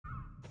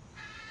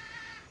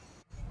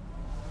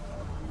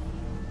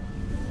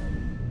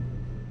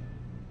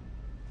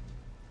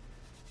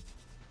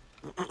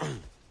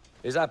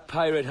Is that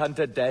pirate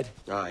hunter dead?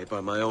 Aye,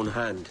 by my own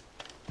hand.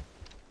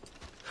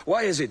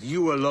 Why is it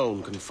you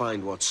alone can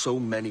find what so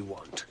many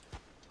want?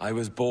 I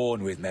was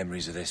born with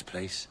memories of this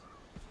place.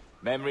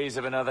 Memories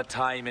of another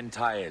time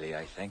entirely,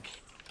 I think.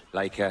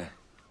 Like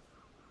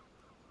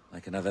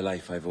another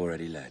life I've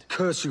already led.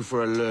 Curse you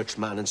for a lurch,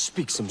 man, and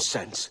speak some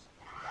sense.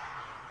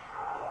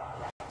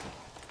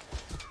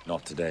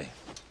 Not today.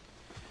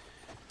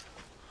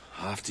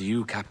 After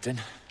you,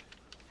 Captain.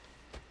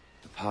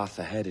 The path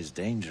ahead is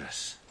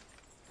dangerous.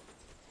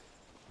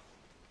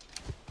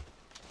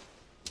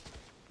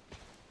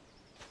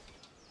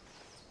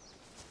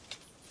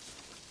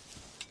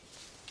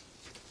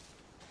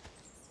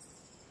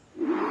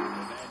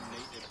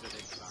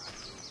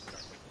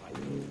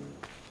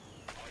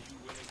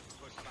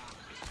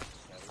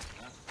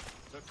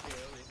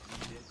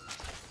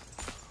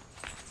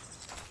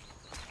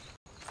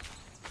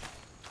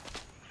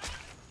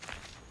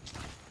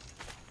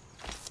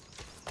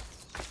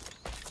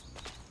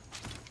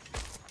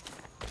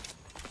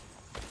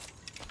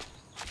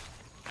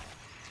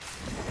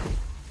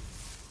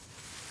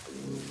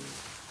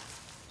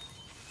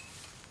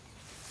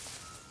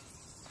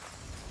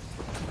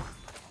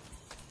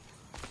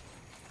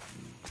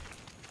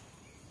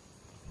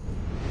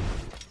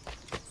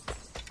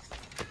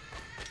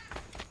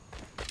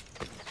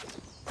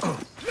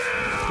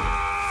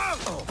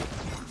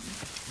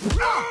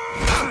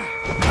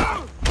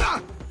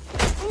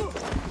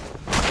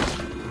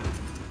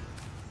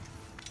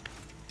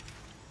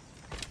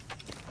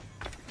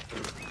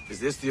 Is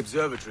this the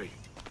observatory?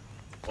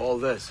 All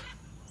this?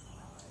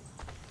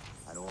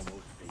 An almost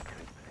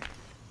sacred place.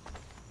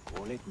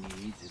 All it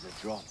needs is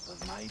a drop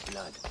of my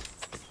blood.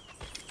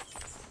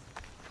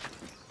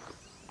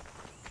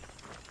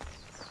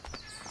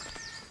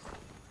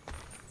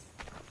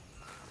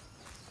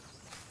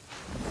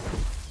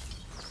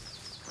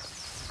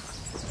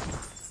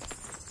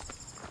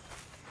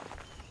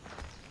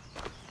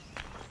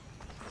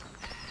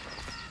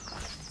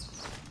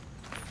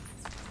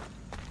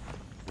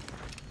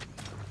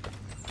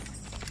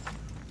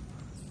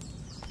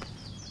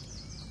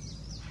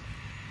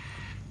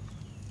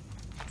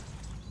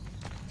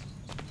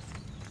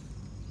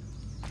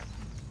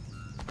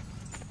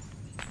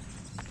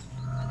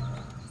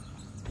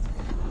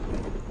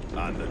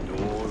 And the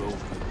door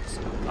opens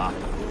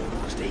after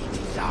almost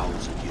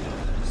 80,000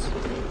 years.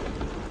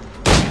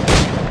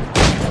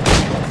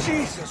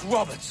 Jesus,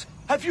 Roberts!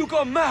 Have you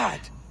gone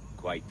mad?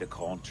 Quite the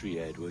contrary,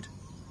 Edward.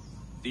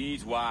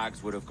 These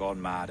wags would have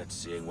gone mad at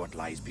seeing what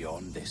lies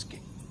beyond this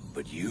gate.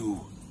 But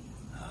you...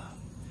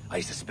 I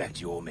suspect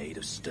you're made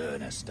of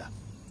sterner stuff.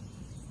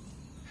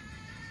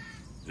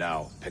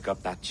 Now, pick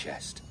up that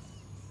chest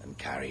and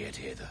carry it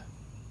hither.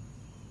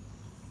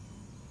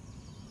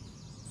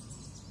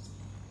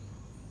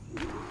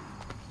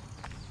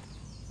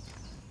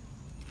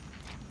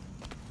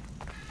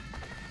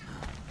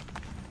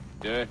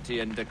 Dirty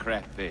and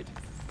decrepit.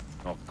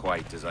 Not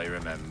quite as I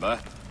remember,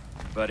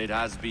 but it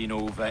has been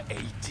over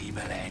 80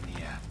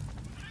 millennia.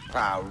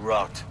 Ah,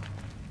 rot.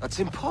 That's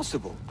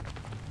impossible.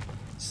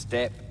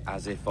 Step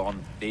as if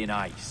on thin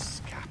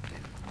ice,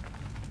 Captain.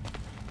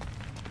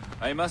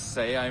 I must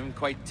say I'm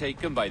quite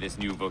taken by this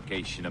new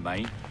vocation of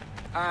mine,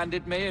 and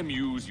it may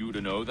amuse you to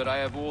know that I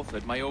have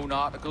authored my own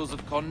articles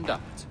of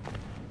conduct.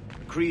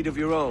 A creed of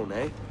your own,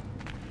 eh?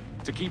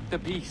 To keep the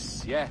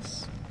peace,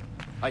 yes.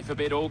 I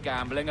forbid all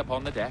gambling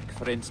upon the deck,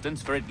 for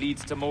instance, for it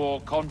leads to more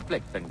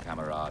conflict than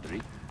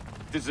camaraderie.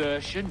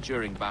 Desertion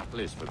during battle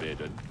is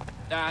forbidden.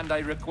 And I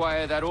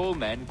require that all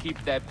men keep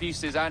their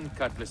pieces and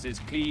cutlasses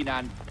clean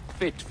and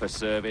fit for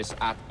service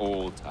at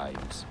all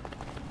times.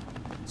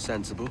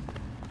 Sensible.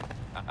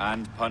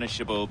 And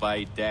punishable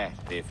by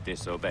death if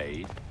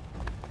disobeyed.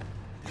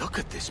 Look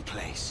at this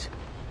place.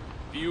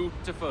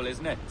 Beautiful,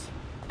 isn't it?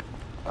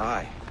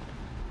 Aye.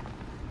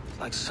 It's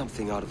like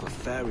something out of a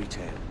fairy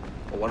tale.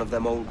 Or one of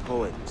them old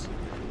poems.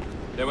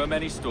 There were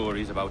many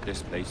stories about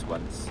this place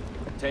once.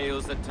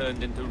 Tales that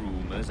turned into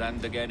rumors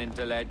and again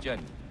into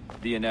legend.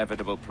 The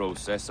inevitable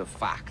process of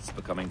facts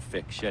becoming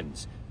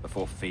fictions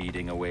before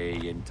fading away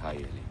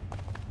entirely.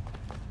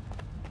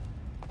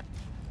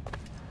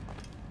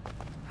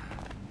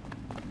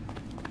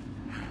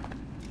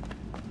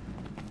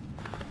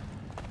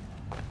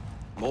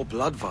 More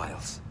blood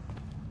vials.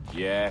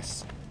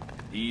 Yes.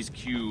 These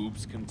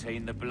cubes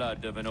contain the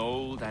blood of an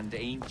old and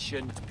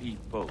ancient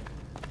people.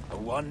 A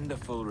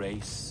wonderful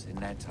race in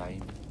their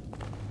time.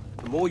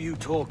 The more you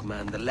talk,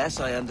 man, the less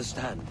I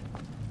understand.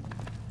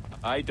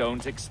 I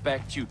don't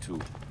expect you to.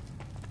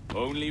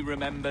 Only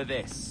remember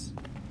this.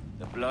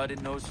 The blood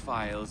in those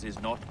files is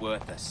not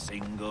worth a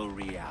single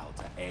real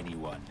to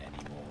anyone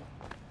anymore.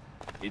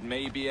 It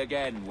may be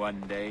again one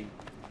day,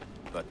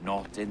 but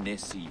not in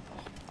this epoch.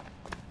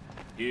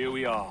 Here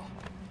we are.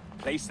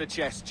 Place the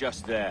chest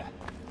just there.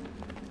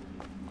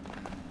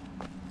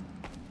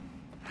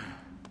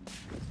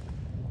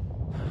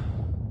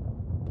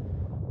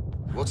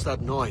 What's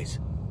that noise?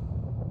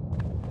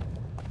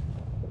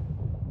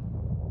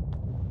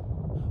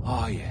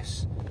 Ah,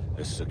 yes.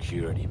 A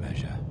security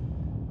measure.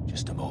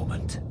 Just a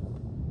moment.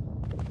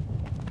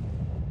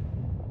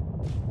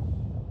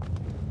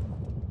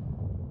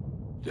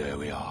 There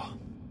we are.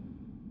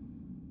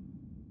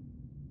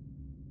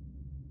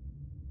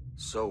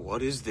 So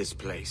what is this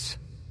place?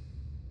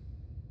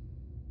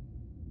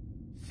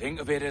 Think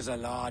of it as a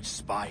large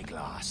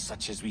spyglass,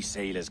 such as we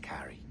sailors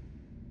carry.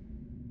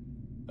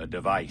 A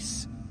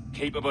device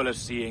capable of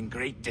seeing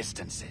great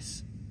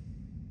distances.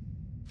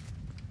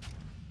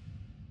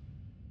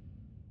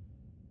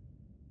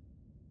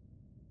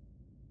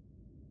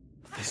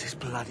 This is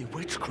bloody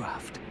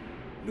witchcraft.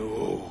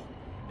 No,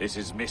 this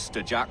is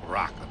Mr. Jack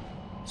Rackham,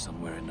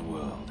 somewhere in the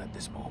world at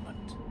this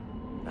moment.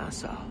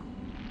 Nassau.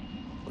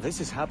 Well, this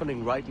is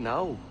happening right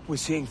now. We're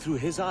seeing through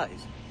his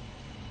eyes.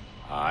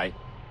 Aye.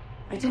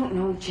 I don't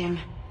know, Jim.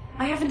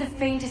 I haven't the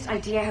faintest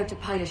idea how to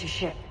pilot a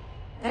ship.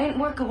 That ain't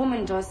work a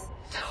woman does.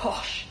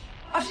 Tosh.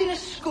 I've seen a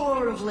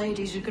score of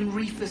ladies who can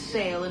reef a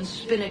sail and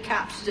spin a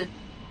capstan.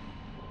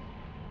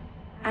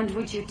 And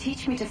would you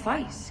teach me to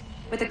fight?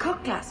 With a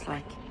cut glass,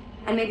 like?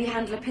 And maybe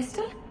handle a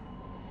pistol?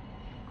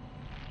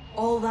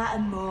 All that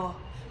and more.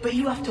 But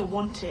you have to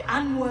want it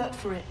and work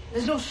for it.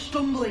 There's no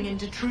stumbling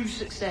into true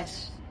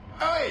success.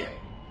 Hey,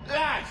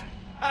 lad!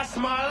 That's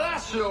my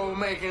lass you're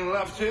making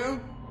love to.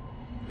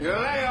 You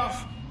lay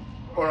off,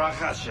 or I'll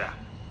catch ya.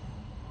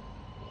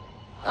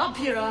 Up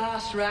your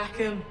ass,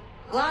 Rackham.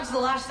 Lad's the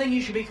last thing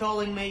you should be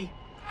calling me.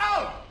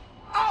 Oh,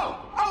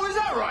 is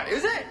that right,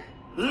 is it?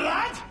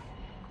 Lad?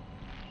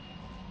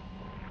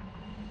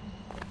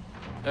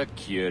 A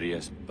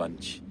curious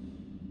bunch.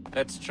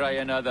 Let's try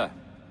another.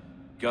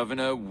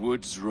 Governor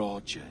Woods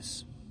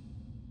Rogers.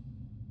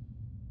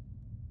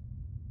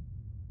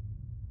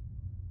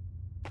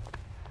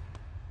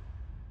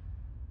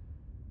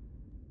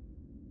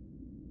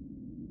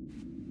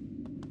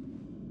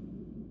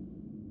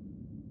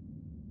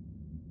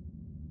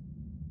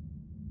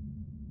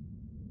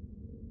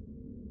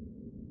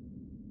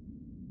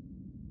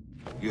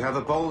 You have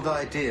a bold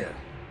idea,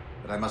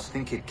 but I must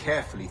think it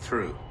carefully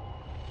through.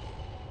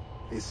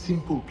 A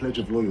simple pledge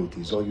of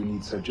loyalty is all you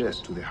need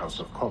suggest to the House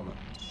of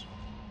Commons.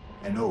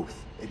 An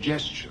oath, a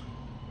gesture,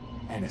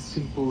 and a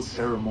simple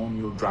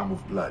ceremonial dram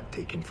of blood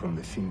taken from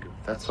the finger.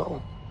 That's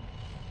all.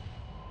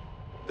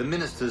 The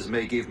ministers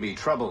may give me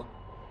trouble,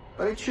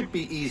 but it should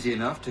be easy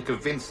enough to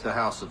convince the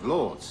House of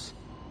Lords.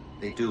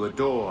 They do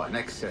adore an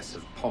excess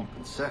of pomp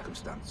and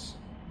circumstance.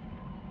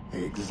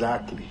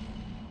 Exactly.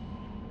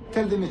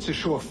 Tell them it's a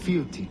show of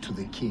fealty to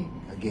the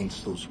king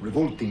against those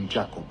revolting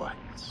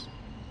Jacobites.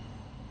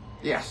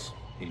 Yes,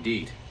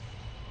 indeed.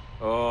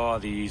 Oh,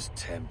 these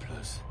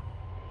Templars.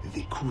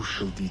 The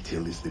crucial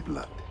detail is the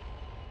blood.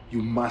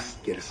 You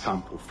must get a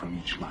sample from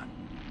each man.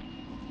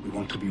 We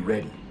want to be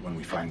ready when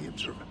we find the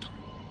observatory.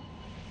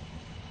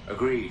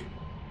 Agreed.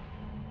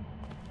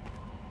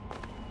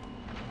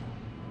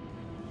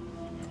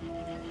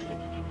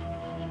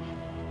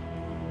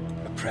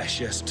 A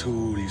precious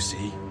tool, you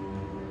see.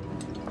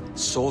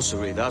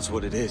 Sorcery, that's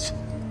what it is.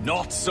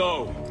 Not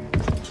so!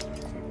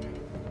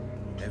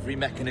 Every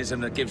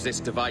mechanism that gives this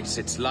device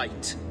its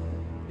light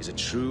is a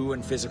true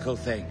and physical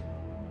thing.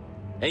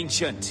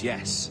 Ancient,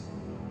 yes,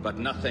 but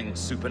nothing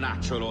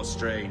supernatural or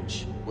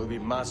strange. We'll be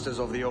masters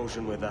of the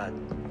ocean with that.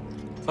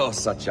 Oh,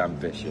 such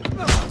ambition.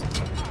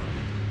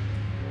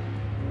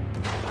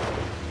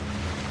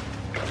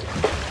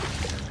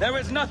 There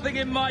was nothing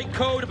in my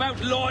code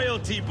about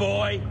loyalty,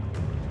 boy.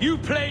 You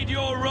played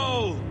your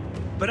role,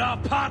 but our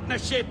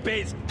partnership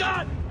is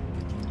done!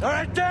 You're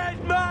a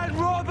dead man,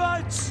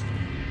 Roberts!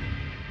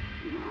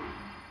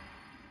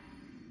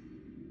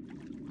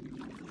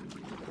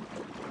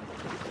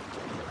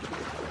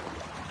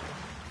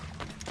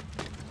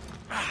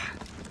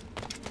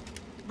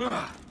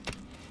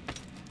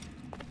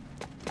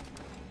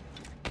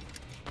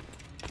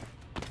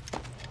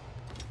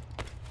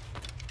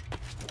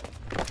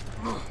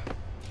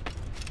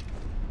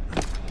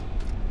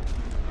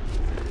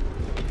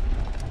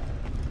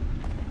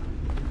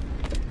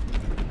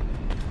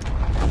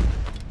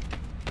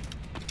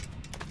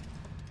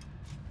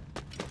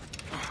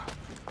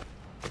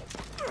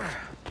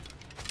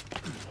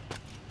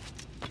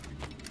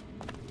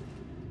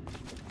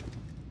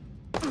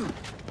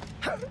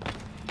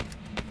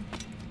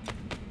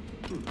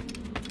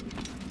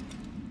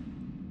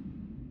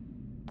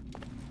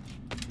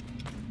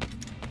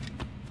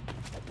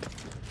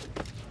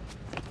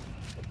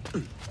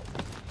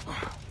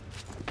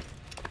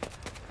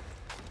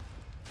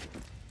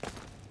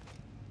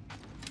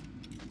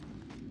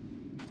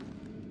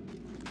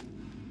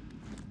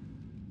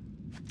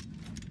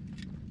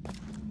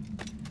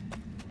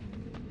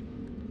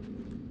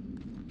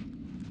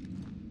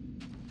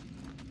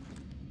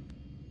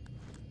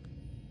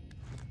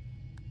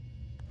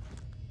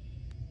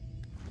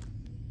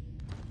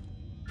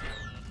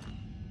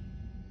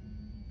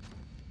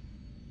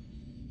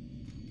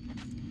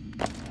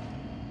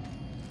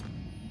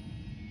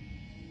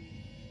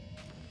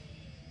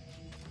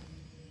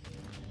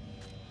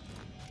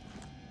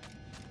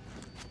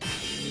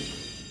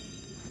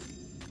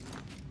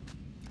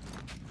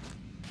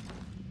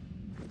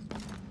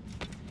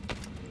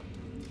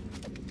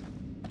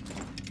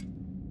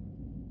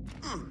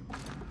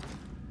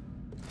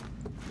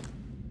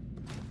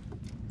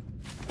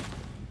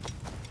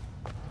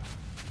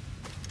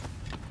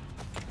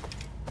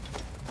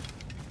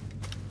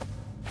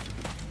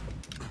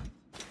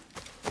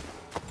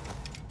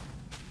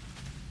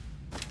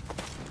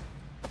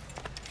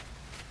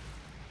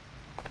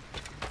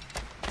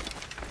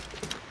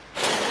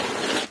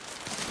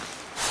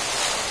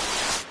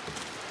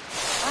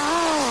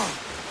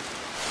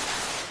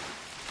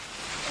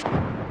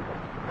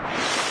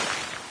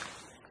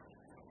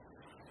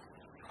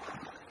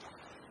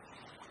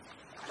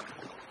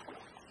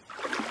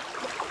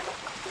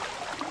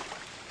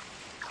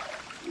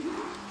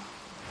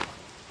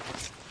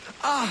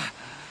 Ah!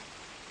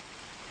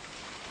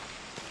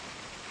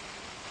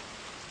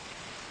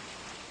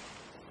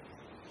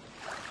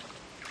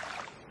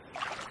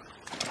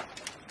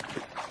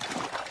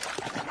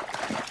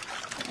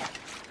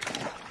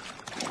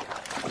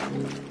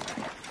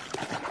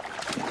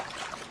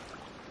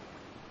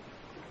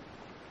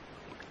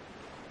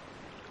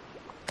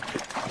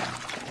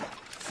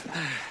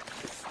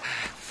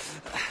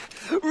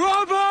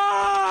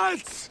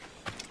 Roberts!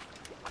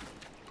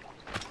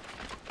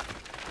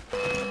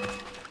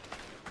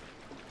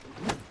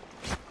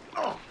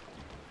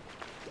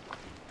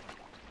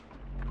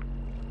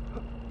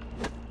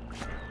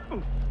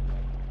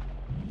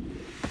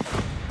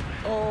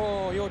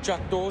 Oh, your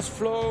jackdaw's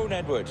flown,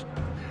 Edward.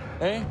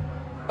 Eh?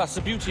 That's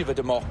the beauty of a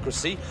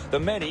democracy. The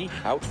many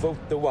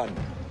outvote the one.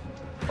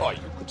 Oh, you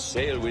could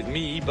sail with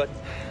me, but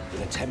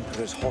with a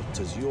temper as hot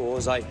as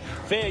yours, I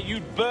fear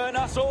you'd burn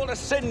us all to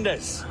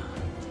cinders.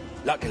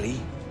 Luckily,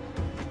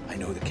 I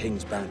know the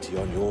king's bounty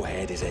on your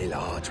head is a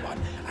large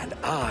one, and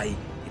I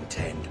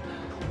intend to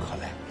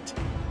collect.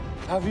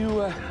 Have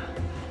you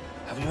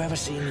ever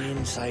seen the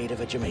inside of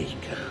a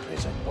Jamaican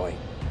prison, boy?